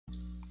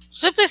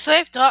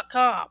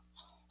SimplySafe.com.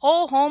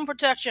 Whole home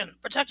protection.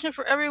 Protection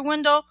for every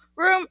window,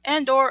 room,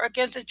 and door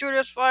against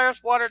intruders,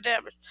 fires, water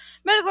damage,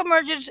 medical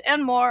emergencies,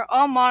 and more.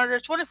 All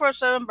monitored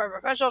 24/7 by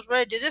professionals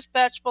ready to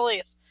dispatch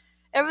police.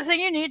 Everything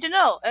you need to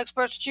know.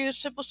 Experts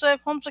choose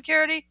SimplySafe Home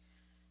Security.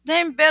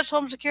 Named Best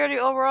Home Security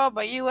Overall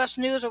by U.S.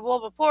 News and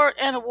World Report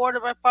and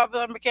awarded by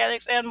Popular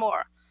Mechanics and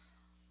more.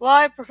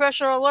 Live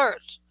professional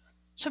alerts.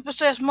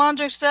 SimplySafe's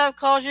monitoring staff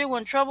calls you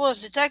when trouble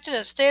is detected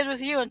and stays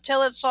with you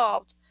until it's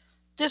solved.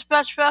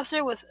 Dispatch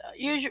faster with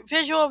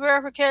visual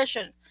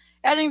verification.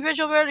 Adding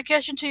visual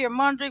verification to your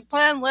monitoring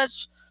plan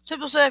lets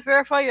SimplySafe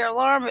verify your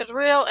alarm is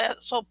real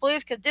so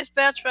police can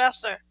dispatch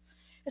faster.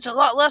 It's a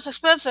lot less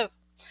expensive.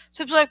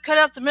 SimplySafe cut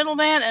out the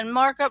middleman and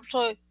markup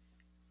so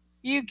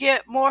you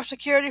get more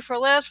security for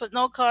less with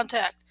no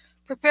contact.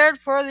 Prepared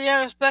for the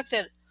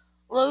unexpected.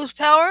 Lose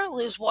power,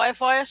 lose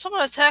Wi-Fi,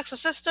 someone attacks the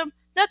system,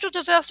 natural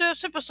disaster,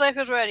 SimplySafe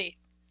is ready.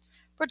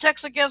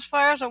 Protects against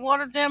fires and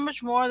water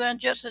damage more than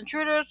just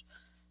intruders.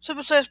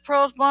 SimplySafe's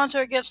pros monitor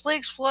against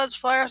leaks, floods,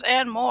 fires,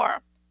 and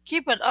more.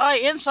 Keep an eye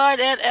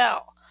inside and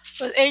out.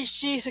 With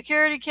HD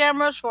security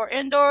cameras for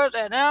indoors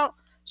and out,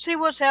 see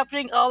what's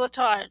happening all the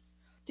time.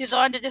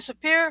 Designed to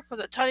disappear, from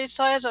the tiny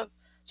size of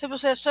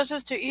SimplySafe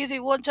sensors to easy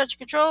one-touch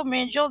control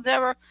means you'll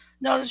never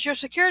notice your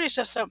security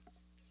system.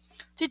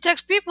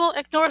 Detects people,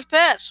 ignores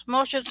pets.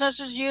 Motion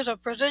sensors use a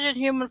precision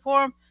human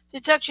form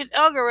detection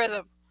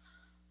algorithm.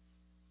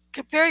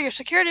 Compare your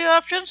security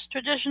options.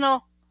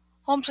 Traditional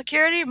home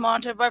security,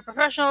 monitored by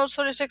professionals,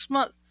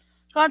 36-month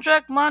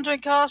contract.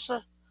 Monitoring costs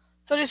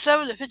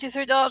 $37 to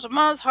 $53 a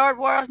month.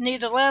 Hardwire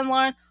needs a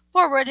landline.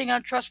 Poor rating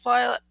on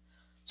Trustpilot.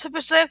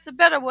 SimplySafe, the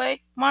better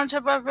way.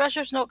 Monitored by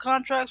professionals, no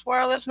contracts,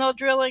 wireless, no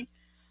drilling,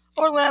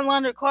 or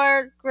landline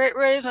required. Great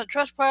ratings on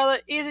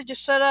Trustpilot. Easy to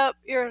set up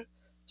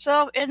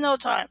yourself in no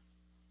time.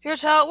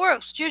 Here's how it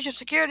works. Choose your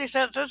security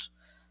sensors.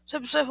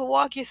 SimplySafe will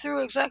walk you through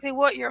exactly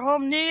what your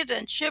home needs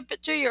and ship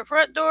it to your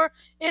front door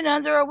in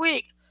under a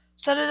week.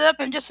 Set it up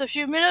in just a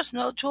few minutes,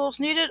 no tools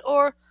needed,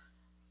 or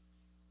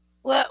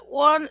let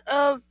one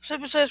of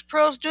SimplySafe's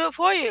pros do it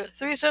for you.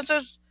 3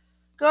 sensors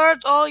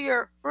guards all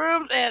your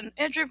rooms and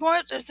entry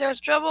points. If there's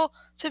trouble,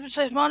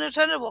 SimplySafe's monitor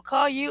center will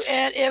call you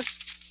and,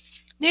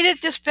 if needed,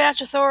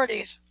 dispatch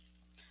authorities.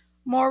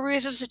 More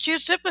reasons to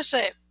choose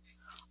SimplySafe.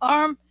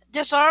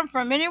 Disarm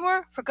from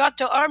anywhere? Forgot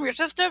to arm your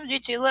system?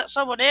 Need to let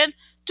someone in?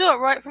 Do it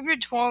right from your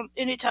phone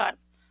anytime.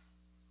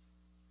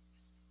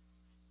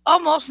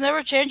 Almost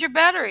never change your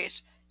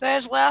batteries.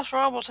 Batteries last for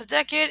almost a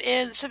decade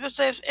in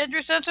SimplySafe's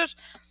entry sensors.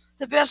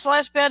 The best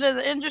lifespan in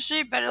the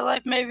industry. Battery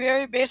life may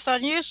vary based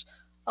on use.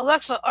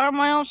 Alexa, arm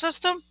my own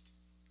system?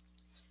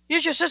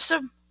 Use your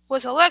system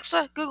with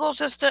Alexa, Google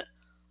Assistant,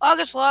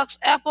 August locks,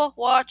 Apple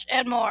Watch,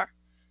 and more.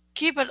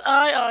 Keep an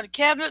eye on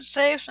cabinets,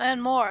 safes,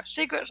 and more.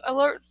 Secret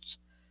alerts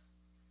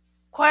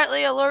quietly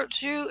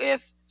alerts you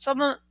if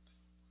someone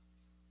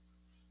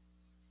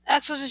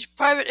accesses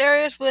private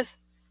areas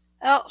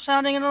without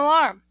sounding an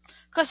alarm.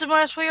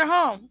 Customized for your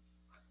home.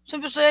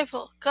 SimplySafe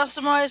will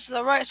customize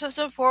the right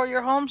system for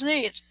your home's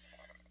needs.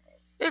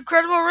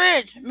 Incredible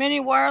range. Many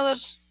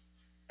wireless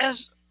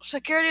as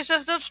security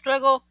systems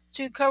struggle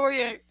to cover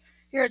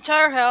your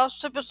entire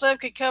house.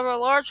 SimplySafe can cover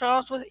large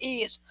homes with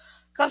ease.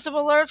 Custom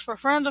alerts for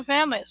friends and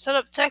family. Set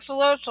up text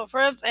alerts so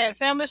friends and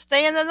family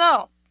stay in the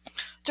know.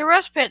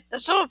 Duress pin.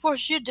 If someone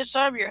forces you to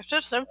disarm your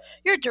system,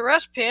 your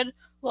duress pin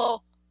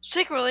will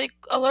secretly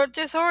alert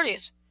the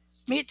authorities.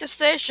 Meet the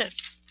station.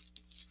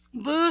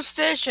 Booze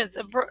station.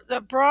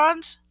 The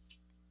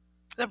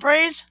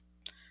brains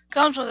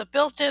comes with a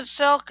built-in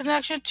cell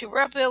connection to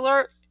rapidly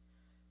alert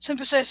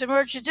SimplySafe's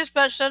emergency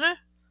dispatch center.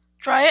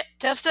 Try it,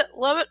 test it,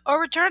 love it,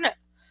 or return it.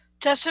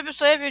 Test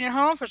SimplySafe in your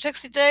home for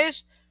 60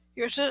 days.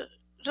 Your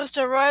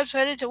system arrives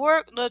headed to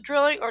work. No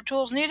drilling or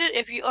tools needed.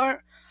 If you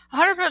aren't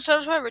 100%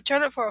 satisfied,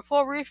 return it for a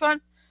full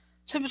refund.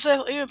 SimplySafe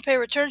will even pay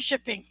return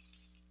shipping.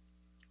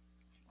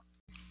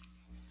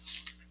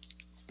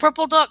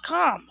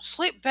 Purple.com.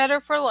 Sleep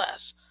better for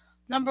less.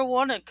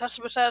 #1 in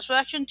customer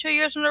satisfaction 2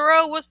 years in a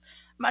row with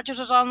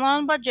Mattresses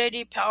Online by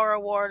J.D. Power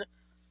Award.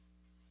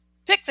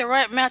 Pick the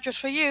right mattress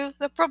for you.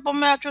 The Purple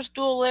Mattress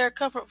Dual Layer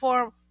Comfort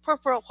Form,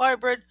 Purple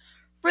Hybrid,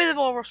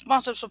 Breathable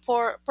Responsive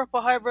Support,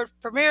 Purple Hybrid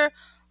Premier,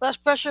 less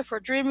pressure for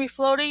dreamy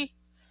floating,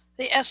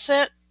 the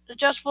Ascent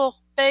adjustable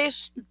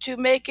base to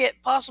make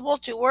it possible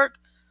to work,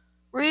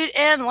 read,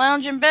 and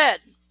lounge in bed.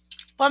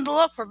 Bundle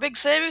up for big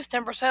savings,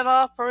 10%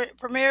 off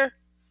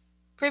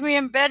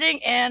premium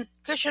bedding and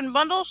cushion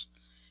bundles.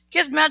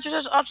 Kids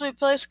mattresses optimally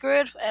placed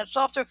grid and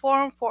softer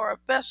form for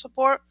best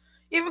support,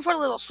 even for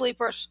little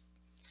sleepers.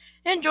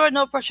 Enjoy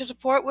no pressure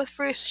support with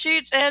free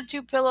sheets and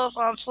 2 pillows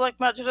on select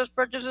mattresses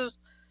purchases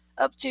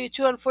up to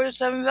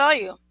 $247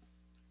 value.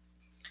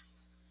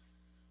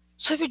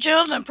 Sleepy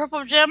Jones and Purple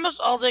Pajamas,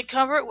 all day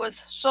comfort with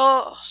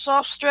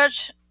soft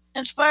stretch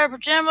inspired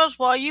pajamas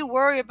while you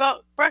worry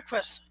about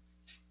breakfast.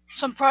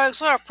 Some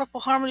products are Purple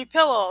Harmony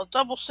Pillow,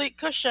 Double Seat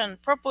Cushion,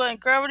 Purple and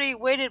Gravity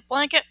Weighted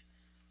Blanket,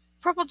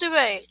 Purple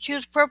Duvet.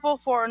 Choose Purple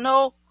for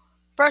no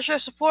pressure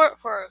support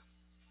for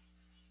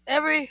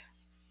everybody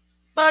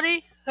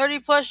body, 30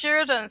 plus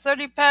years, and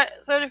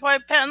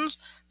 35 patents,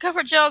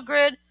 comfort gel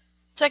grid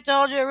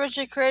technology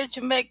originally created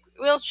to make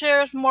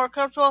wheelchairs more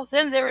comfortable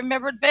than they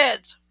remembered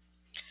beds.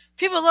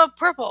 People love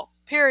purple,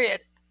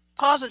 period.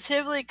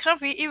 Positively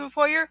comfy even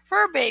for your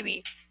fur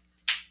baby.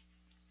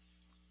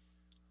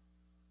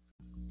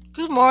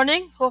 Good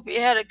morning. Hope you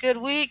had a good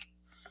week.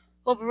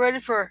 Hope you're ready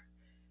for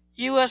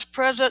U.S.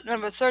 President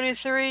number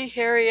 33,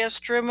 Harry S.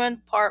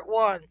 Truman, Part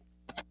 1.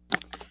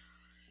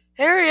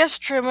 Harry S.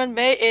 Truman,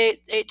 May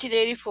 8,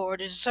 1884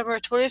 to December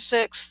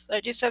 26,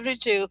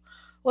 1972,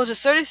 was the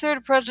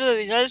 33rd President of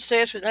the United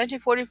States from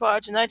 1945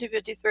 to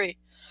 1953.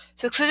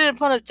 Succeeding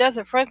upon his death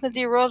of Franklin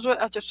D. Roosevelt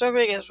after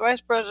serving as Vice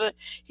President,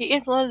 he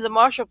implemented the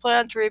Marshall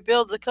Plan to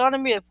rebuild the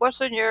economy of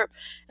Western Europe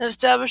and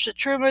establish the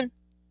Truman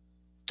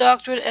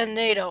Doctrine and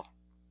NATO.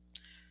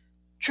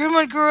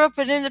 Truman grew up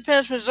in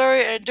Independence,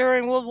 Missouri, and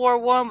during World War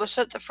I was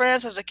sent to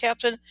France as a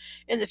captain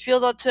in the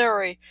field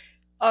artillery.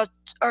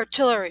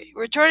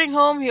 Returning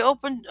home, he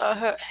opened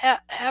a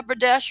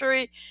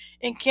haberdashery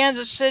in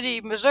Kansas City,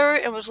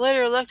 Missouri, and was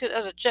later elected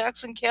as a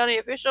Jackson County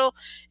official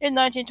in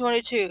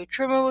 1922.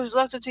 Truman was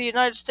elected to the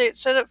United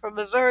States Senate from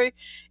Missouri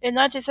in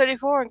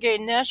 1934 and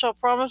gained national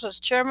prominence as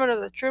chairman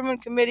of the Truman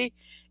Committee,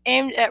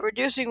 aimed at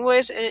reducing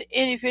waste and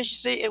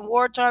inefficiency in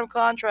wartime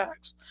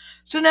contracts.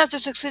 Soon after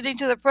succeeding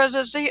to the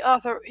presidency,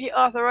 he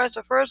authorized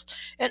the first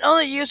and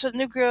only use of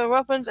nuclear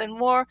weapons in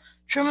war.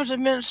 Truman's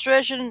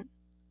administration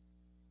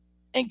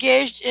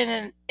engaged in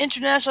an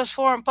internationalist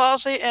foreign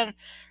policy and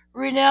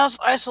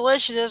renounced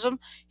isolationism.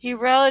 He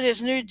rallied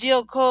his New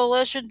Deal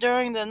coalition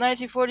during the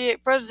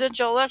 1948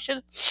 presidential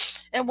election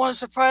and won a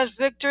surprise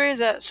victory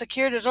that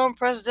secured his own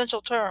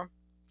presidential term.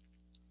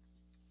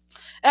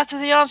 After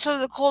the onset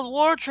of the Cold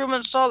War,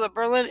 Truman saw the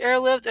Berlin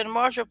Airlift and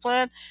Marshall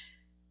Plan.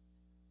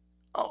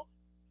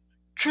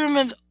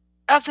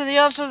 After the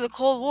onset of the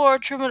Cold War,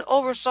 Truman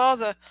oversaw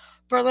the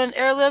Berlin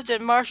Airlift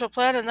and Marshall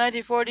Plan in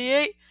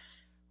 1948.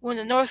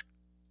 When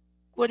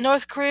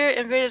North Korea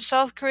invaded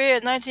South Korea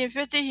in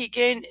 1950, he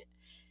gained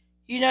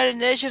United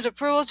Nations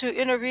approval to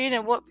intervene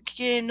in what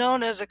became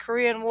known as the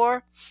Korean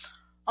War.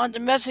 On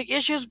domestic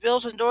issues,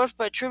 bills endorsed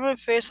by Truman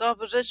faced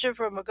opposition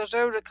from a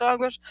conservative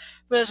Congress,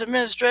 but his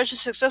administration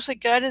successfully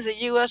guided the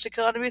U.S.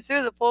 economy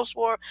through the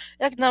post-war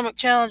economic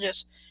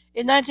challenges.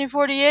 In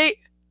 1948,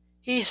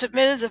 he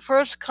submitted the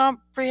first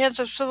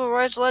comprehensive civil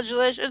rights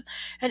legislation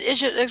and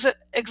issued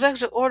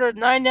Executive Order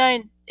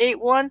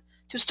 9981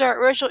 to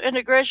start racial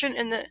integration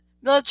in the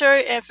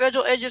military and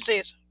federal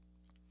agencies.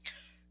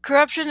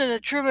 Corruption in the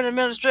Truman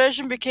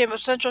administration became a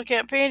central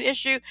campaign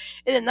issue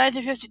in the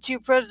 1952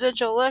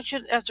 presidential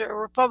election after a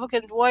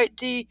Republican Dwight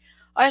D.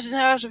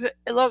 Eisenhower's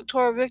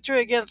electoral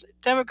victory against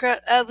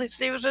Democrat Adlai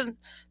Stevenson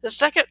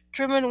II.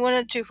 Truman went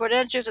into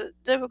financially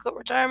difficult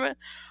retirement,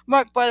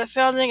 marked by the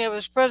founding of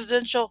his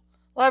presidential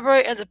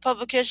library and the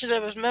publication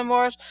of his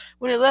memoirs.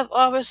 When he left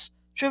office,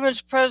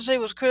 Truman's presidency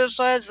was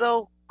criticized,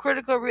 though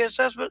critical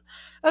reassessment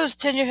of his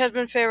tenure has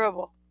been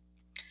favorable.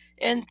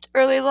 In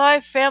early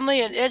life,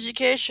 family, and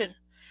education,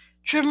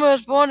 Truman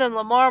was born in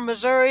Lamar,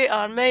 Missouri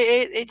on May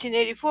 8,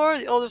 1884,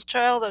 the oldest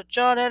child of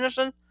John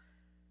Anderson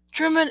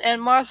Truman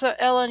and Martha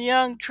Ellen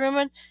Young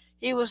Truman.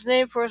 He was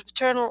named for his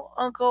paternal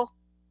uncle,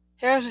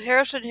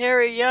 Harrison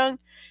Harry Young.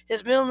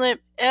 His middle name,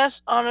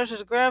 S., honors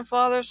his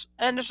grandfather's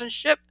Anderson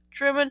Ship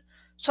Truman.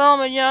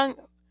 Solomon Young,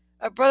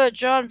 a brother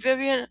John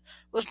Vivian,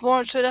 was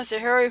born soon after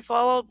Harry,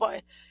 followed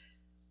by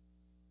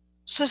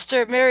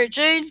sister Mary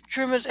Jane.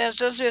 Truman's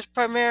ancestry is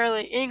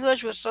primarily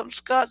English, with some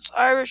Scots,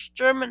 Irish,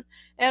 German,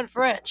 and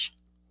French.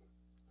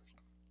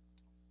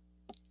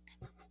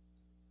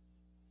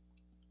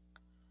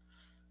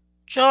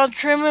 John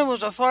Truman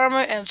was a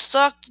farmer and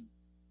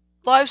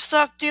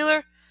livestock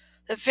dealer.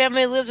 The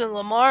family lived in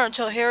Lamar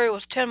until Harry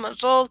was 10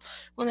 months old,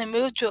 when they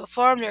moved to a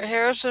farm near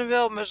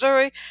Harrisonville,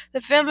 Missouri.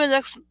 The family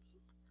next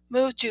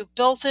moved to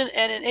Belton,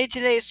 and in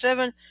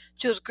 1887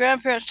 to his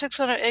grandparents'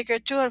 600-acre,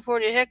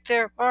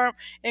 240-hectare farm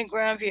in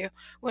Grandview.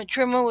 When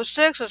Truman was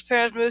 6, his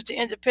parents moved to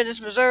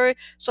Independence, Missouri,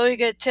 so he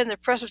could attend the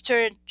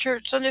Presbyterian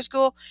Church Sunday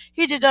School.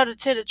 He did not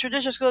attend a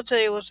traditional school until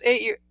he was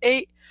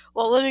 8.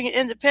 While living in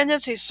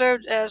Independence, he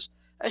served as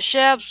a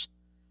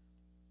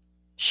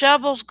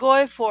Shabbos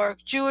goy for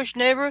Jewish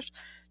neighbors,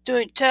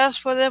 doing tasks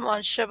for them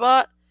on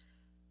Shabbat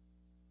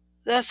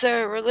that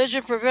their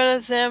religion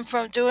prevented them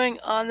from doing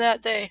on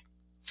that day.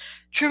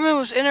 Truman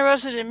was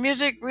interested in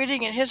music,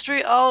 reading, and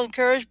history, all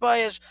encouraged by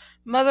his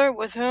mother,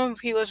 with whom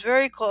he was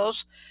very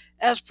close.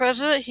 As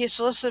president, he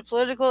solicited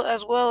political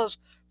as well as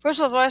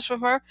personal advice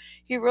from her.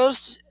 He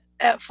rose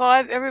at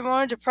 5 every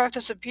morning to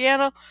practice the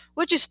piano,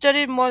 which he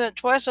studied more than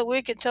twice a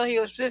week until he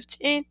was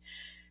 15,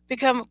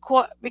 becoming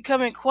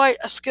quite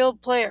a skilled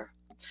player.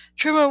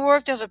 Truman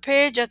worked as a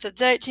page at the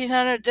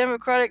 1900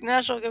 Democratic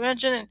National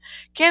Convention in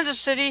Kansas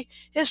City.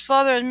 His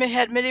father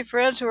had many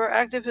friends who were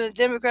active in the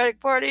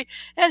Democratic Party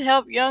and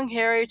helped young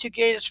Harry to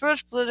gain his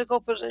first political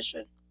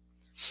position.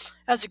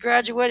 After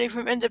graduating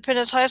from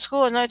Independence High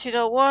School in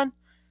 1901,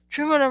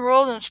 Truman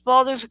enrolled in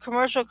Spalding's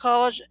Commercial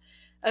College,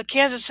 a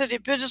Kansas City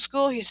business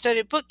school. He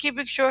studied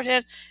bookkeeping,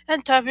 shorthand,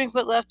 and typing,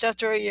 but left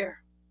after a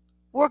year.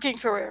 Working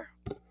career.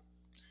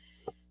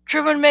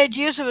 Truman made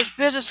use of his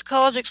business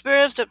college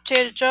experience to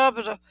obtain a job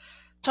as a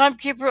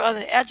timekeeper on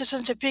the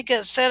Atchison, Topeka,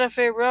 and Santa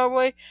Fe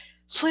Railway,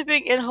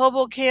 sleeping in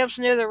hobo camps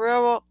near the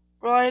railroad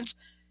lines.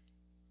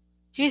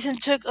 Heathen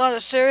took on a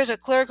series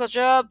of clerical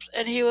jobs,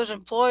 and he was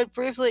employed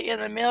briefly in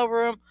the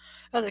mailroom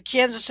of the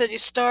Kansas City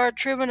Star.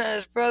 Truman and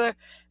his brother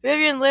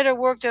Vivian later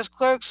worked as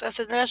clerks at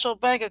the National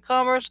Bank of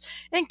Commerce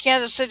in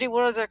Kansas City.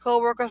 One of their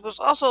co-workers was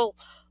also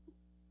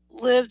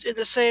lived in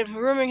the same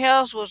rooming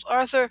house was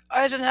Arthur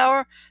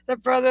Eisenhower, the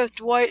brother of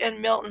Dwight and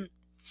Milton.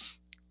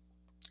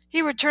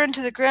 He returned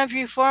to the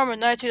Grandview farm in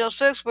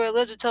 1906, where he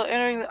lived until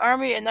entering the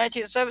Army in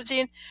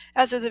 1917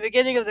 after the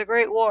beginning of the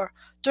Great War.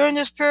 During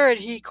this period,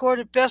 he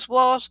courted Bess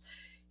Wallace.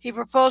 He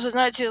proposed in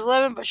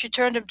 1911, but she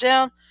turned him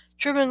down.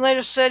 Truman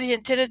later said he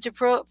intended to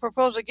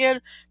propose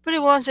again, but he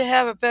wanted to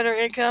have a better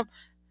income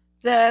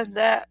than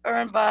that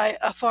earned by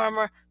a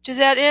farmer. To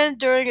that end,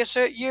 during his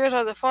years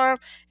on the farm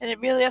and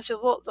immediately after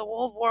the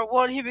World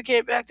War I, he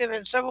became active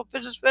in several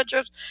business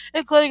ventures,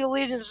 including a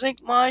lead in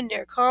zinc mine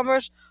near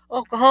Commerce,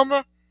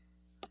 Oklahoma,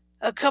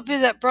 a company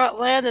that brought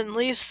land and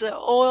leased the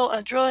oil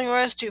and drilling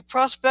rights to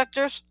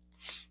prospectors,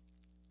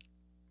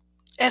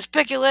 and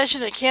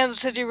speculation in Kansas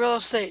City real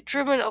estate.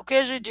 Truman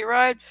occasionally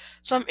derived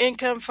some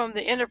income from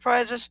the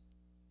enterprises,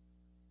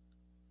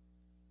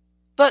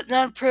 but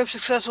none proved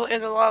successful in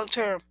the long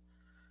term.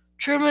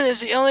 Truman is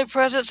the only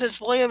president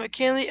since William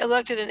McKinley,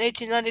 elected in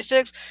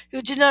 1896,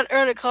 who did not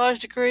earn a college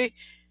degree.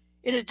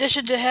 In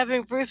addition to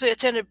having briefly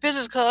attended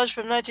business college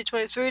from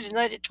 1923 to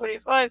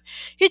 1925,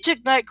 he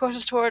took night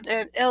courses toward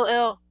an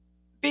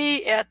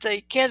LL.B. at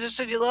the Kansas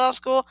City Law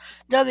School,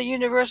 now the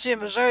University of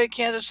Missouri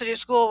Kansas City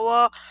School of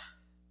Law,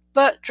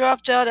 but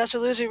dropped out after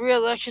losing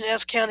re-election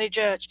as county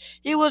judge.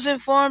 He was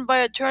informed by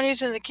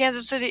attorneys in the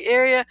Kansas City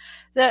area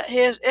that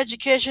his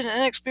education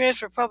and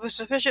experience were probably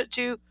sufficient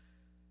to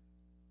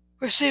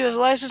receive his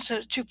license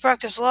to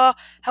practice law.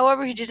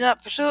 However, he did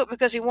not pursue it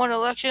because he won an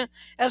election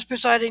as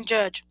presiding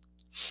judge.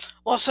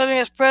 While serving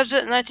as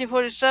president in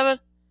 1947,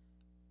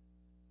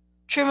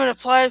 Truman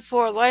applied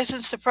for a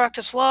license to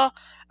practice law.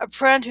 A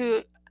friend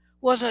who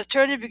was an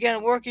attorney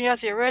began working out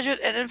the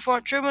arrangement and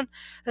informed Truman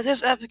that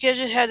this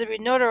application had to be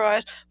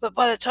notarized, but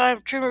by the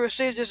time Truman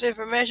received this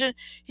information,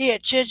 he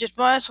had changed his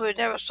mind, so he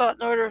never sought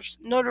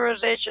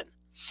notarization.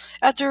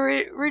 After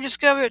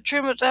rediscovery of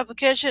Truman's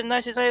application in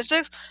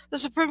 1996,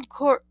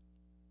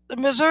 the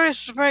Missouri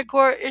Supreme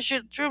Court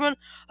issued Truman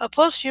a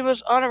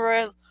posthumous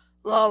honorary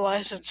law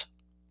license.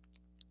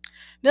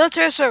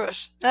 Military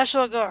service,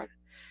 National Guard.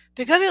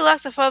 Because he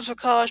lacked the funds for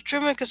college,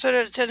 Truman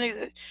considered attending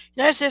the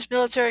United States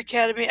Military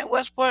Academy at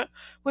West Point,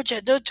 which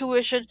had no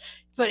tuition,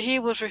 but he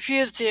was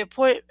refused an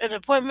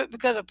appointment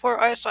because of poor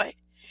eyesight.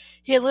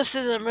 He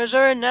enlisted in the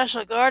Missouri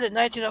National Guard in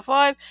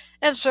 1905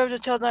 and served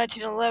until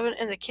 1911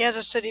 in the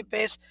Kansas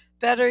City-based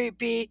Battery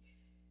B,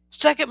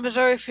 2nd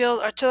Missouri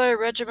Field Artillery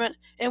Regiment,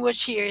 in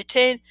which he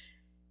attained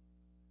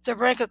the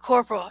rank of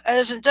corporal. At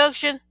his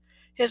induction,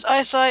 his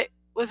eyesight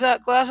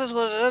without glasses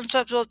was an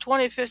unacceptable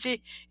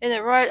 20/50 in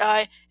the right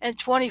eye and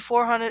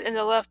 20/400 in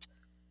the left,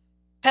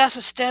 past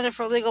the standard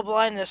for legal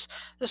blindness.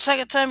 The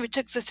second time he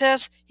took the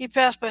test, he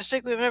passed by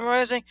simply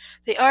memorizing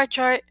the eye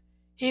chart.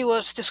 He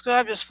was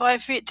described as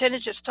 5 feet 10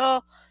 inches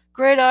tall,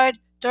 gray-eyed,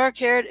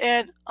 dark-haired,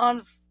 and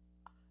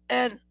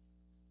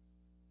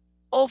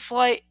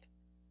old-flight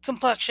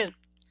complexion.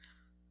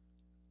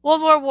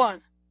 World War I.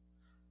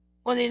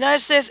 When the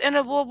United States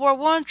ended World War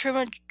I,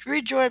 Truman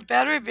rejoined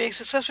Battery B,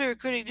 successfully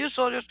recruiting new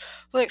soldiers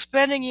for the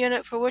expanding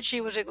unit for which he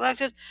was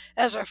elected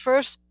as our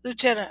first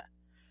lieutenant.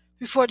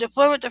 Before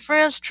deployment to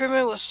France,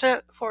 Truman was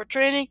sent for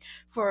training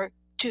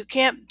to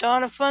Camp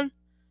Doniphan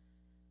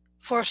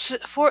for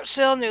Fort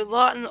Sill near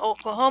Lawton,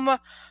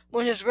 Oklahoma,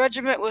 when his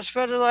regiment was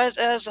federalized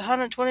as the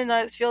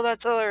 129th Field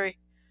Artillery.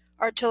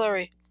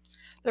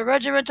 The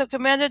regimental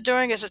commander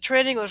during his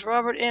training was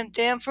Robert M.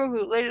 Danforth,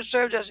 who later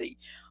served as the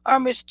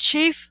Army's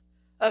chief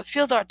of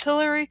field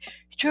artillery.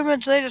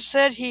 Truman later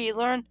said he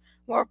learned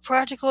more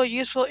practical,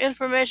 useful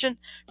information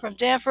from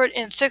Danforth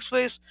in 6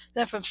 weeks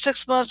than from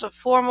 6 months of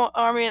formal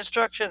Army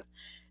instruction.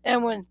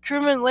 And when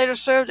Truman later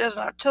served as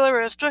an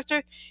artillery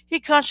instructor, he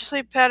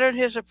consciously patterned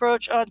his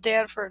approach on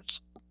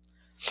Danforth's.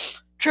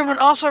 Truman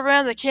also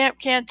ran the camp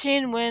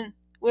canteen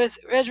with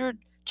Edward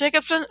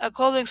Jacobson, a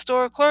clothing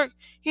store clerk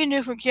he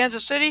knew from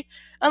Kansas City.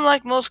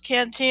 Unlike most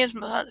canteens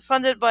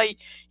funded by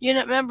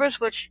unit members,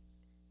 which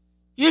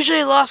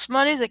usually lost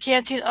money, the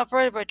canteen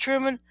operated by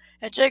Truman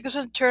and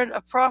Jacobson turned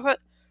a profit,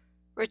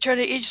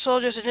 returning each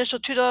soldier's initial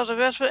 $2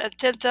 investment and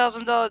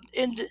 $10,000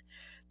 in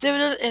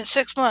dividend in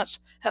 6 months.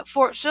 At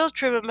Fort Sill,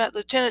 Truman met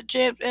Lieutenant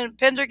James N.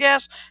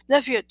 Pendergast,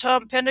 nephew of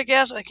Tom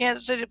Pendergast, a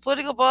Kansas City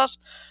political boss,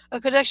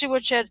 a connection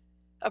which had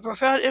a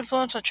profound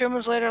influence on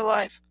Truman's later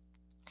life.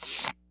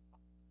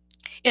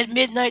 In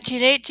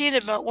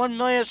mid-1918, about 1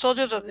 million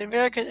soldiers of the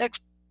American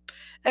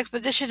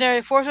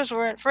Expeditionary Forces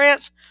were in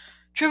France.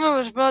 Truman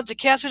was promoted to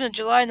captain in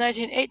July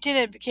 1918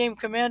 and became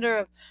commander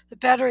of the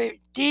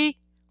Battery D,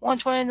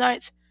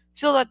 129th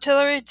Field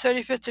Artillery,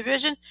 35th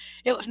Division.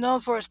 It was known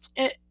for its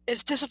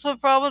its discipline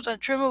problems,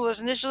 and Truman was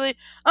initially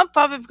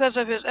unpopular because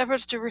of his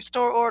efforts to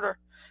restore order.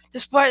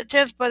 Despite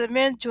attempts by the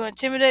men to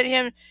intimidate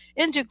him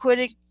into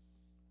quitting,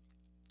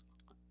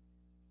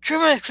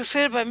 Truman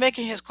succeeded by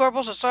making his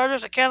corporals and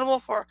sergeants accountable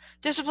for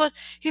discipline.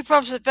 He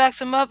promised to back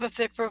them up if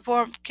they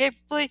performed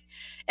capably,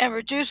 and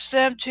reduced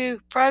them to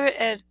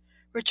private and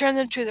returned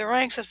them to the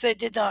ranks if they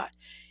did not.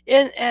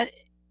 In an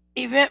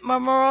event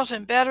memorials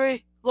in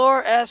battery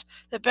lore as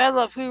the Battle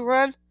of Who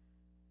Run,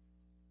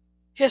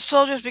 his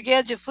soldiers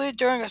began to flee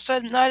during a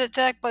sudden night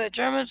attack by the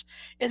Germans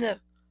in the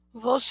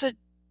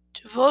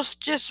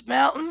Vosges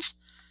Mountains.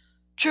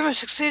 Truman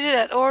succeeded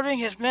at ordering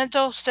his men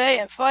to stay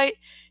and fight,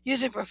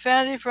 using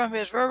profanity from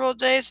his verbal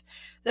days.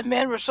 The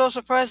men were so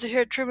surprised to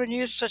hear Truman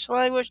use such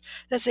language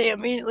that they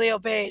immediately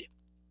obeyed.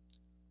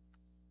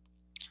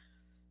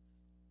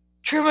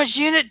 Truman's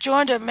unit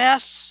joined a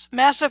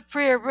massive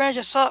pre-arranged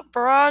assault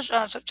barrage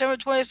on September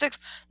 26,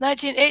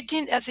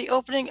 1918, at the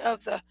opening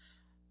of the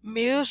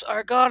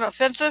Meuse-Argonne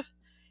offensive.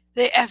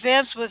 They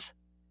advanced with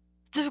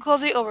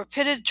difficulty over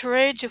pitted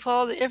terrain to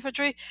follow the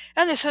infantry,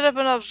 and they set up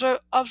an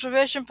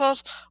observation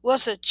post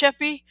west of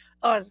Cheppy.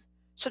 On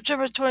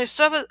September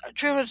 27th,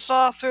 Truman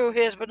saw through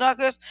his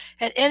binoculars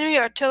an enemy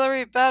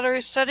artillery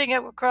battery setting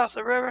up across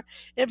the river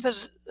in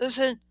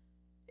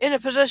a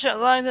position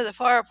allowing them to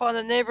fire upon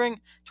the neighboring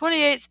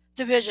 28th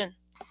Division.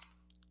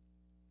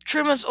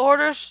 Truman's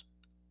orders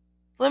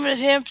limited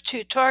him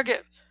to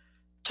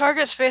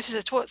targets facing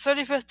the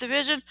 35th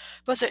Division,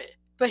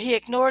 but he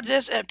ignored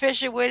this and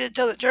patiently waited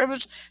until the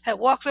Germans had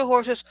walked their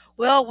horses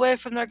well away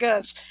from their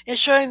guns,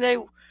 ensuring they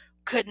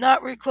could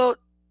not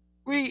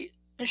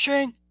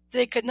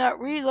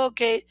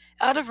relocate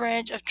out of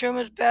range of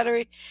Truman's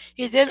battery.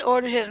 He then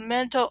ordered his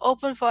men to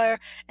open fire,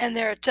 and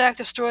their attack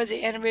destroyed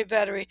the enemy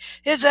battery.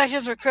 His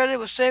actions were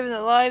credited with saving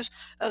the lives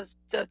of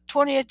the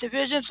 28th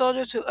Division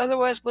soldiers who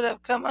otherwise would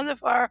have come under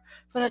fire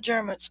from the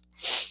Germans.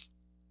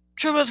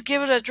 Truman was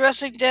given a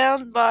dressing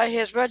down by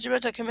his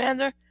regimental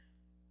commander.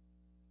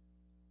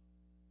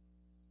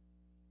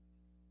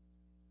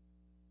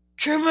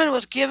 Truman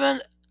was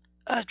given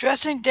a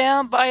dressing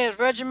down by his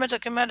regimental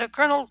commander,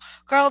 Colonel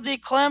Carl D.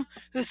 Clem,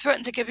 who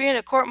threatened to convene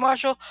a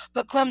court-martial,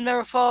 but Clem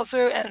never followed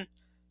through, and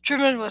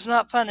Truman was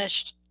not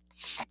punished.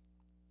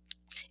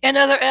 In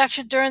other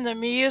action during the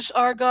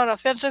Meuse-Argonne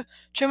offensive,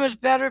 Truman's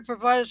battery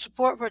provided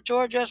support for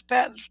George S.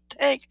 Patton's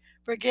tank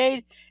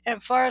brigade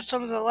and fired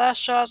some of the last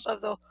shots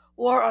of the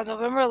war on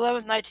November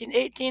 11,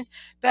 1918.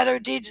 Battery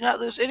D did not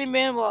lose any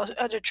men while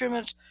under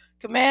Truman's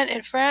command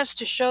in France.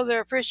 To show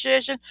their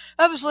appreciation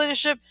of his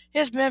leadership,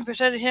 his men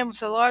presented him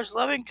with a large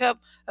loving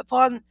cup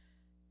upon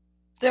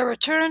their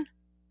return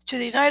to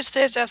the United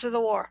States after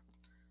the war.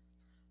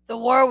 The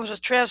war was a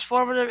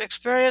transformative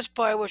experience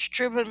by which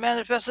Truman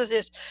manifested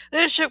his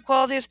leadership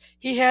qualities.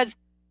 He had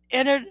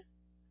entered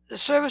the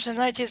service in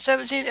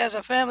 1917 as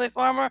a family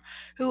farmer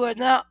who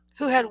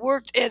had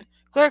worked in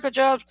clerical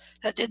jobs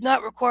that did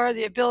not require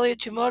the ability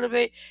to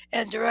motivate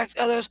and direct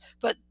others,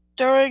 but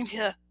during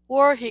the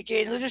war he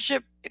gained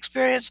leadership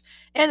experience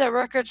and the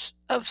records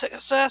of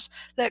success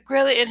that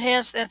greatly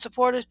enhanced and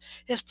supported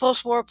his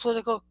post-war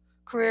political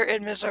career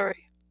in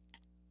Missouri.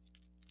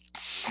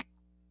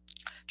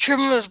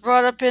 Truman was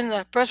brought up in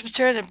the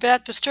Presbyterian and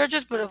Baptist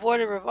churches, but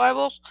avoided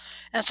revivals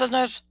and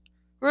sometimes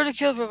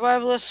ridiculed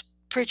revivalist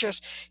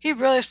preachers. He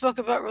rarely spoke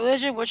about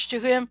religion, which to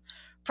him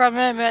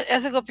primarily meant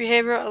ethical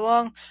behavior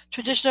along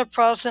traditional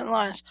Protestant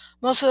lines.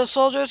 Most of the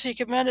soldiers he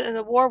commanded in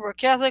the war were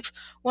Catholics.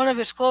 One of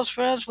his close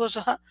friends was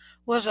the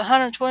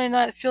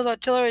 129th Field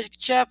Artillery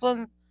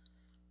Chaplain,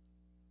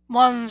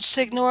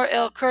 Monsignor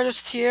L.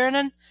 Curtis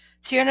Tiernan.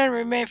 Tiernan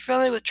remained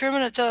friendly with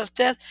Truman until his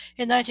death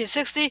in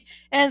 1960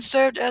 and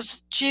served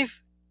as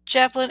chief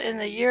chaplain in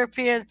the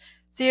European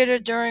theater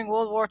during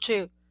World War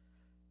II,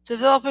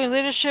 developing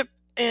leadership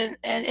and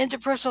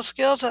interpersonal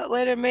skills that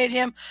later made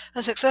him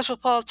a successful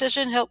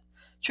politician. Helped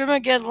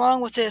Truman get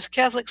along with his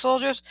Catholic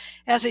soldiers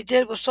as he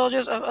did with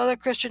soldiers of other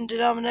Christian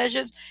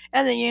denominations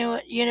and the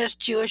unit's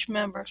Jewish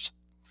members.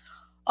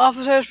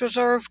 Officers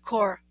Reserve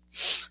Corps.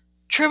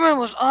 Truman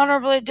was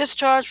honorably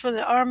discharged from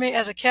the Army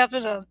as a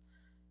captain on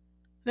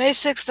May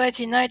 6,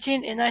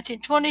 1919. In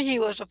 1920, he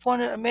was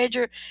appointed a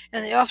major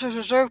in the Officers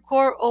Reserve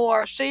Corps,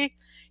 ORC.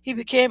 He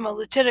became a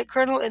lieutenant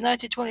colonel in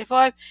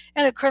 1925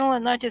 and a colonel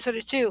in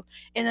 1932.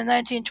 In the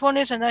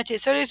 1920s and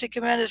 1930s, he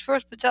commanded his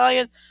 1st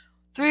Battalion,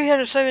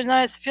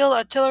 379th Field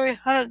Artillery,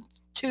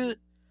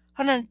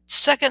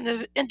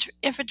 102nd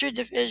Infantry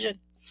Division.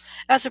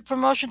 After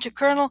promotion to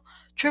colonel,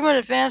 Truman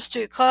advanced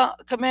to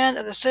command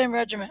of the same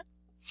regiment.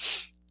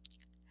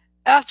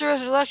 After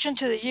his election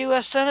to the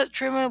U.S. Senate,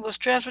 Truman was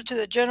transferred to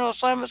the General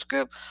Assignments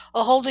Group,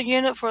 a holding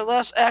unit for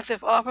less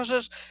active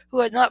officers who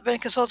had not been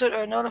consulted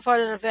or notified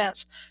in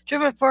advance.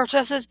 Truman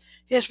protested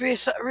his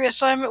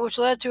reassignment, which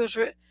led to his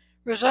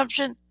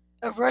resumption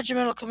of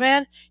regimental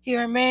command. He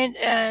remained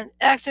an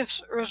active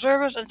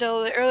reservist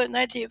until the early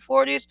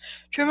 1940s.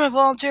 Truman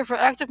volunteered for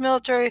active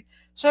military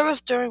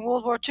service during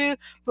World War II,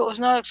 but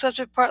was not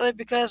accepted partly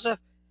because of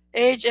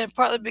age and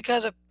partly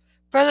because of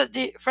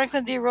President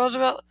Franklin D.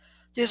 Roosevelt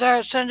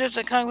desired senators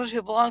and Congress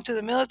who belonged to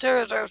the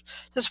military reserves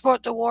to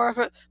support the war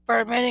effort by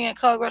remaining in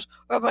Congress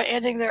or by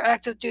ending their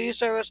active duty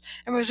service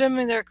and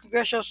resuming their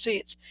congressional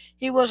seats.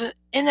 He was an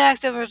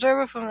inactive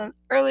reservist from the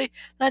early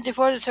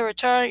 1940s until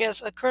retiring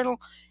as a colonel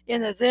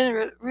in the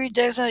then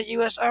redesignated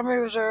U.S. Army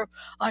Reserve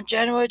on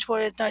January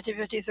 20,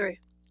 1953.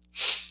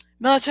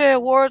 Military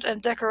awards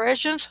and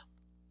decorations.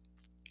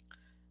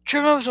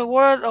 Truman was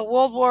awarded a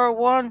World War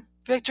I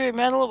Victory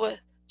Medal with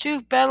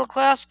two battle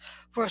clasps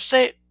for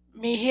St.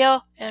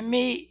 Mihiel and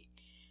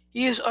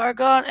Meuse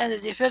Argonne and the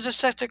Defensive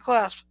Sector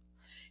clasp.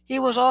 He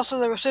was also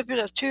the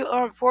recipient of two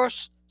Armed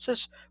Forces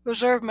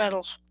Reserve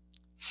medals.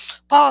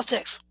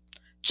 Politics.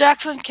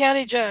 Jackson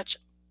County Judge.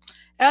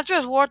 After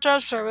his wartime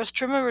service,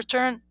 Truman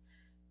returned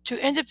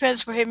to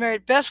Independence where he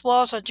married Bess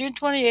Wallace on June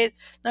 28,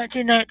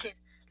 1919.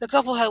 The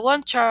couple had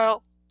one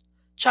child,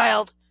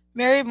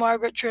 Mary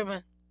Margaret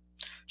Truman.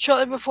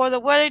 Shortly before the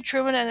wedding,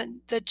 Truman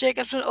and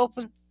Jacob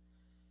opened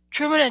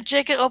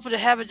a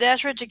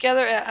haberdashery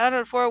together at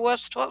 104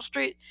 West 12th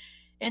Street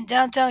in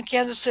downtown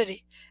Kansas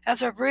City.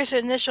 After a brief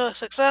initial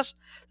success,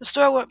 the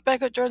store went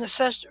bankrupt during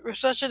the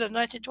recession of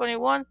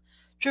 1921.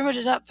 Truman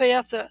did not pay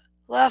off the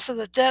last of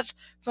the debts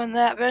from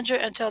that venture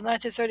until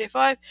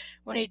 1935,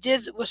 when he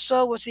did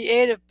so with the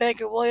aid of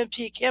banker William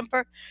T.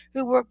 Kemper,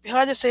 who worked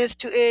behind the scenes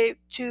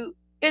to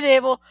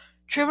enable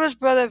Truman's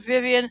brother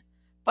Vivian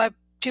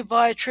to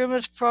buy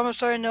Truman's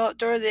promissory note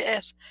during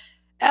the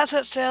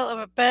asset sale of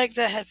a bank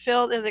that had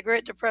failed in the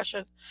Great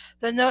Depression.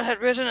 The note had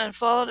risen and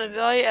fallen in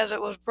value as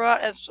it was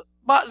bought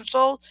and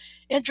sold.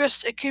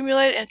 Interest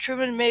accumulated, and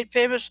Truman made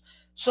payments.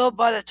 So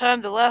by the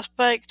time the last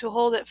bank to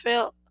hold it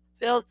failed,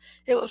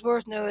 it was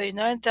worth nearly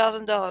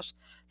 $9,000.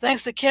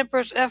 Thanks to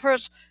Kemper's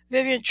efforts,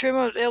 Vivian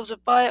Truman was able to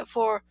buy it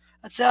for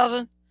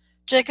 $1,000.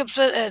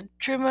 Jacobson and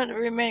Truman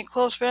remained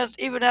close friends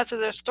even after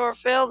their store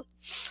failed,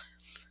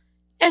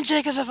 and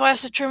Jacob's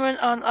advice to Truman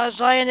on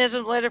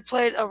Zionism later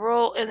played a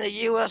role in the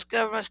U.S.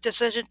 government's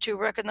decision to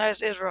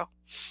recognize Israel.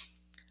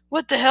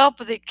 With the help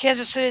of the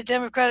Kansas City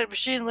Democratic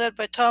machine led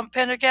by Tom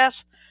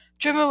Pendergast,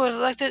 Truman was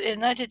elected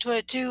in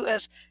 1922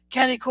 as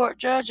county court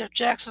judge of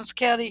Jackson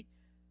County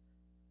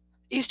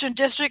Eastern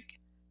District.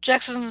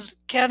 Jackson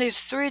County's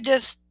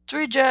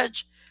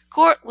three-judge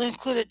court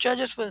included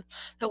judges from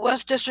the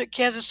West District,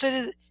 Kansas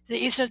City, the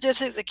Eastern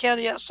District, the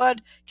county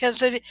outside Kansas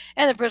City,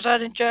 and the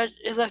presiding judge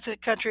elected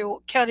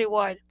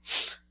countywide.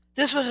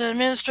 This was an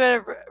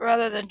administrative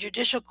rather than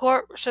judicial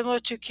court, similar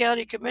to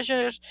county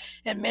commissioners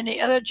in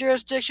many other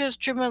jurisdictions.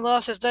 Truman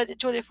lost his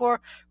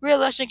 1924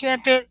 re-election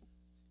campaign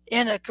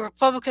in a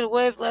Republican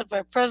wave led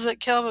by President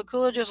Calvin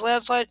Coolidge's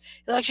landslide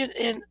election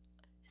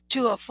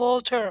into a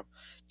full term.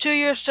 2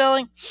 years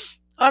selling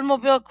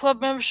automobile club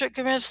membership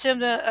convinced him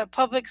that a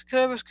public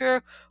service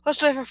career was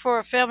safer for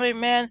a family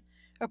man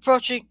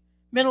approaching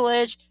middle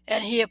age,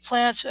 and he had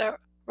planned to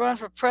run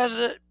for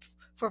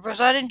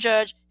presiding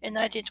judge in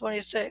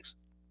 1926.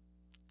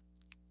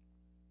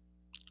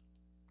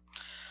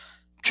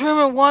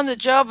 Truman won the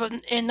job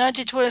in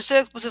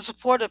 1926 with the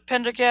support of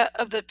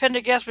the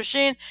Pendergast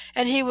machine,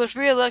 and he was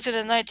re-elected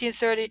in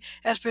 1930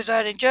 as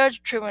presiding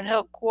judge. Truman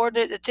helped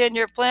coordinate the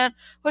 10-year plan,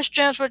 which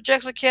transferred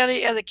Jackson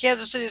County and the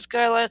Kansas City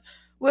skyline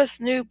with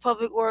new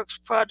public works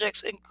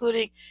projects,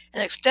 including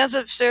an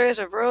extensive series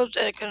of roads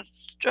and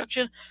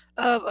construction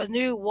of a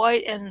new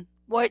white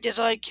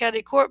designed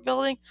county court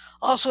building.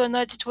 Also in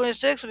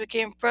 1926, he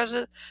became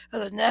president of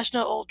the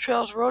National Old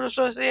Trails Road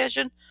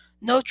Association,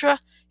 NOTRA.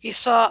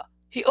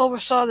 He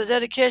oversaw the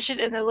dedication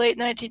in the late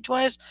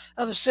 1920s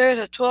of a series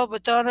of 12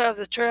 Madonna of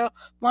the Trail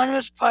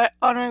monuments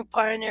honoring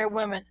pioneer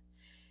women.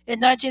 In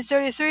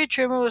 1933,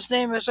 Truman was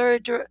named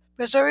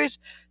Missouri's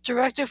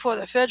director for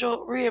the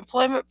Federal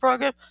Reemployment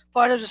Program,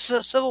 part of the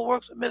Civil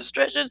Works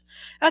Administration,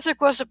 at the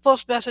request of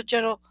Postmaster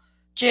General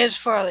James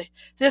Farley.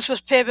 This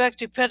was payback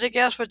to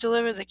Pendergast for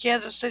delivering the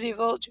Kansas City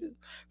vote to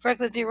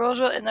Franklin D.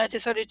 Roosevelt in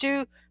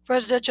 1932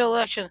 presidential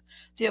election.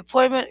 The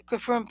appointment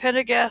confirmed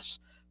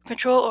Pendergast's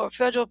control over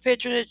federal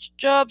patronage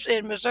jobs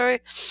in Missouri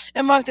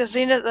and marked the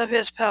zenith of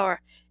his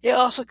power. It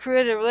also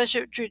created a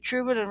relationship between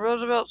Truman and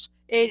Roosevelt's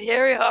aide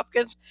Harry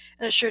Hopkins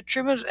and assured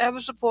Truman's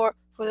avid support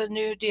for the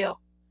New Deal.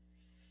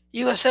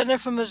 U.S. Senator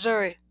from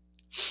Missouri.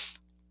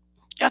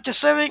 After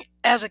serving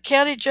as a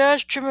county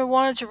judge, Truman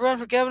wanted to run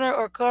for governor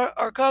or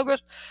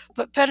Congress,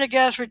 but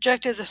Pendergast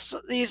rejected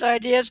these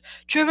ideas.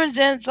 Truman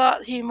then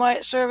thought he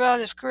might serve out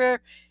his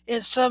career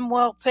in some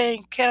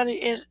well-paying county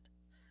in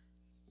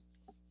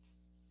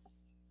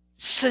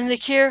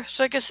Syndicare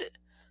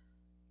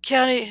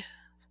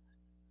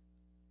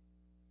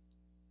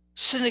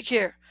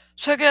Syndicare.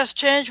 Circumstances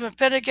changed when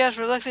Pendergast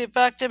reluctantly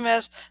backed him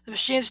as the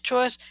machine's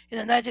choice in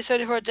the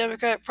 1934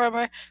 Democratic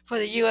primary for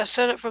the U.S.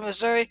 Senate from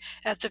Missouri.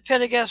 After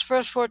Pendergast's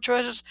first four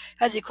choices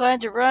had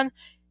declined to run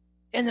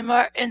in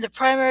the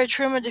primary,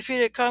 Truman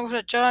defeated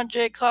Congressman John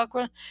J.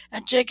 Cochran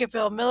and Jacob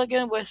L.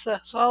 Milligan with the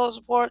solid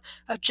support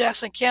of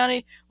Jackson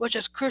County, which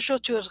is crucial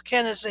to his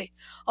candidacy.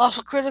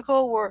 Also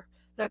critical were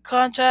the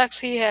contacts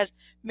he had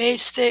made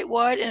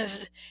statewide in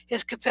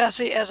his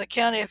capacity as a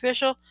county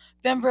official,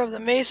 member of the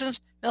Masons,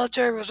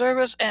 military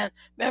reservists, and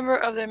member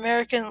of the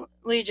American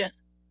Legion.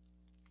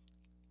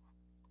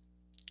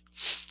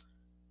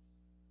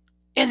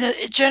 In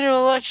the general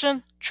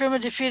election,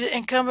 Truman defeated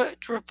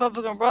incumbent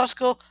Republican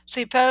Roscoe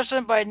C.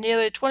 Patterson by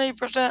nearly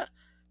 20%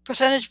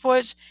 percentage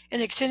points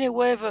in a continued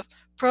wave of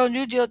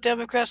pro-New Deal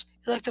Democrats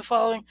elected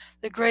following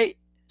the Great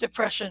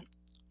Depression.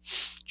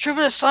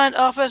 Truman assigned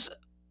office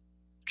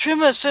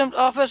Truman assumed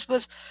office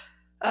with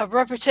a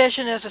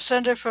reputation as a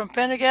senator from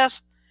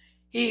Pendergast.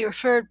 He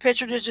referred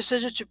patronage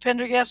decisions to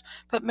Pendergast,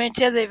 but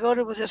maintained they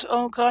voted with his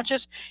own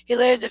conscience. He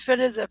later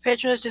defended the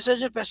patronage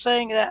decision by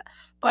saying that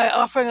by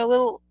offering a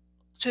little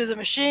to the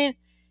machine,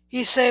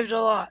 he saved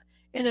a lot.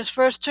 In his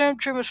first term,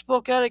 Truman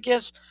spoke out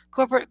against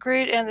corporate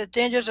greed and the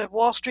dangers of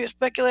Wall Street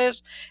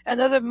speculators and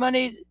other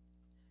moneyed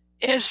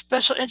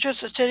special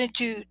interests attending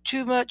to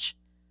too much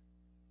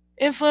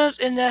influence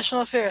in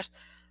national affairs.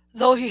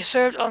 Though he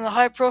served on the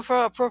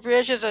high-profile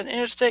Appropriations and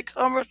Interstate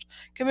Commerce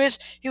committees,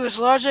 he was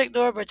largely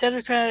ignored by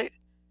Democratic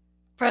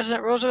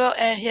President Roosevelt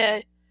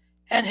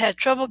and had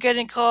trouble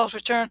getting calls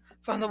returned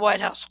from the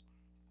White House.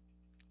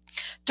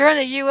 During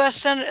the U.S.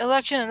 Senate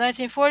election in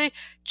 1940,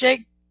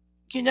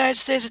 United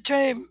States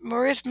Attorney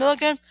Maurice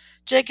Milligan,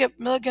 Jacob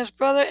Milligan's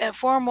brother, and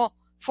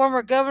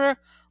former Governor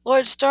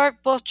Lloyd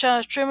Stark both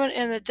challenged Truman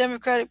in the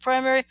Democratic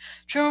primary.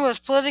 Truman was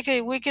politically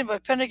weakened by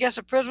Pendergast's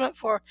imprisonment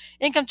for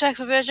income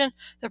tax evasion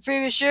the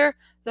previous year.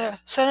 The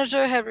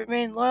senator had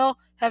remained loyal,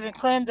 having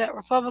claimed that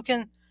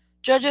Republican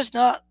judges,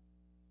 not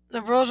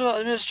the Roosevelt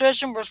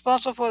administration, were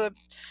responsible for the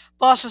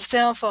boss's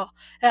downfall.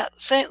 At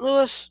St.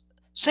 Louis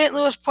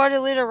party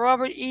leader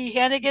Robert E.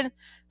 Hannigan's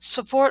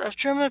support of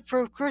Truman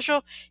proved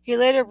crucial. He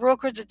later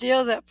brokered the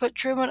deal that put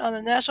Truman on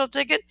the national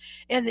ticket.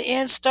 In the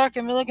end, Stark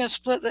and Milligan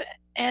split the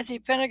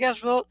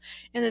anti-Pendergast vote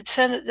in the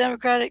Senate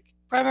Democratic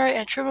primary,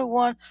 and Truman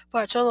won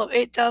by a total of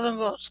 8,000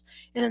 votes.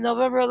 In the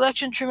November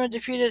election, Truman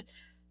defeated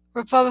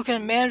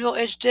Republican Manville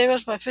H.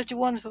 Davis by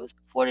 51 to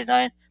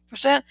 49%.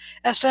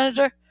 As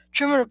senator,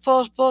 Truman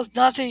opposed both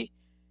Nazi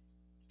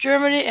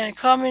Germany and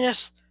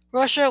Communist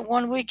Russia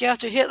 1 week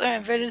after Hitler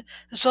invaded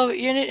the Soviet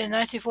Union in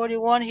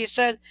 1941. He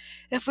said,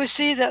 "If we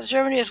see that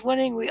Germany is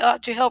winning, we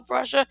ought to help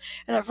Russia,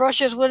 and if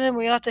Russia is winning,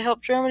 we ought to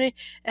help Germany,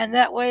 and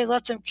that way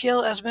let them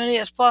kill as many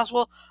as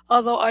possible,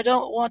 although I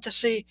don't want to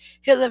see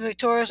Hitler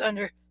victorious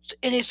under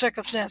any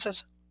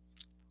circumstances."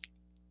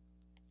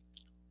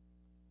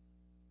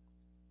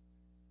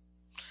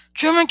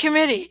 Truman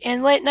Committee.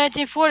 In late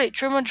 1940,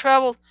 Truman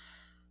traveled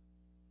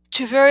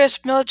to various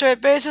military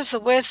bases. The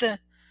waste and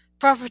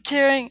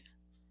profiteering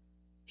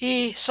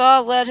he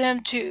saw led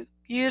him to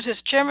use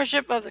his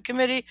chairmanship of the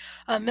Committee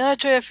on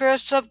Military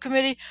Affairs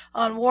Subcommittee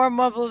on War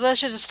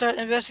Mobilization to start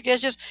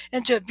investigations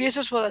into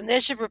abuses while the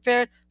nation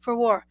prepared for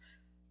war.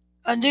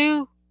 A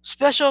new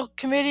special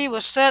committee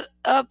was set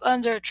up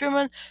under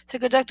Truman to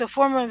conduct a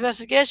formal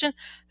investigation.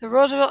 The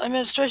Roosevelt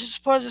administration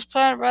supported this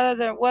plan rather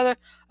than weather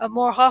a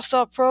more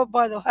hostile probe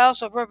by the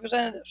House of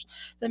Representatives.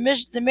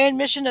 The main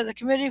mission of the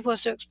committee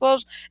was to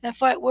expose and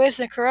fight waste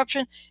and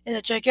corruption in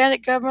the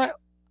gigantic government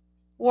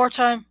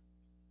wartime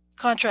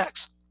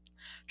contracts.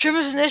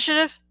 Truman's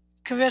initiative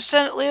convinced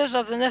Senate leaders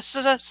of the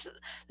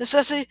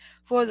necessity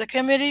for the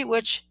committee,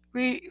 which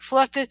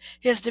reflected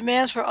his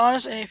demands for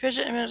honest and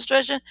efficient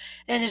administration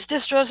and his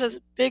distrust of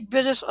big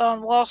business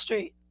on Wall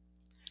Street.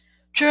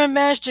 Truman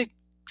managed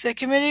the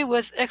committee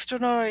with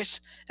extraordinary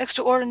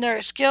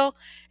skill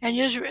and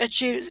usually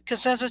achieved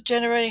consensus,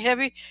 generating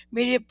heavy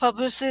media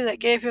publicity that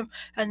gave him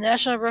a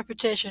national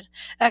reputation.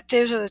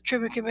 Activities of the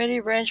Truman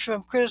Committee ranged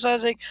from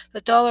criticizing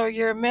the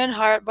dollar-a-year men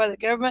hired by the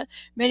government,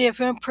 many of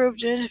whom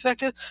proved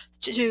ineffective,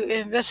 to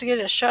investigate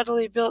a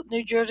shoddily built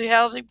New Jersey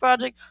housing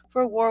project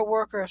for war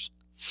workers.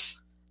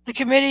 The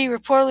committee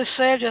reportedly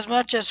saved as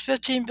much as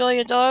 $15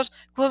 billion,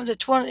 equivalent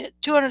to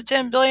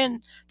 $210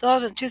 billion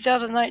in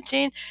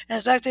 2019, and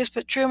its activities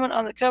put Truman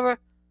on the cover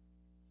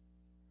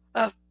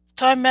of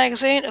Time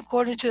magazine.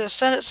 According to the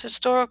Senate's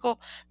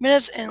historical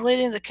minutes in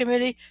leading the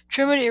committee,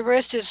 Truman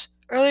erased his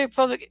earlier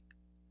public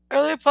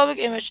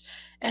image,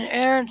 an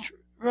errand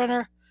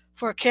runner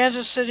for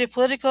Kansas City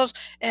politicals,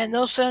 and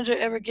no senator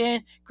ever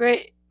gained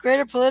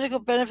greater political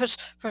benefits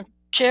from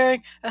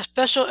chairing a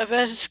special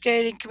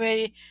investigating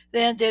committee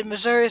than did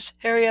Missouri's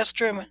Harry S.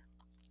 Truman.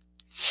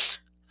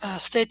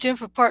 Stay tuned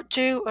for part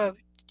 2 of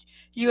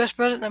U.S.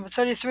 President number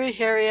 33,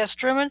 Harry S.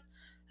 Truman,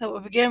 that will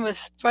begin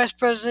with Vice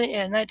President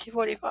in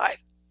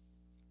 1945.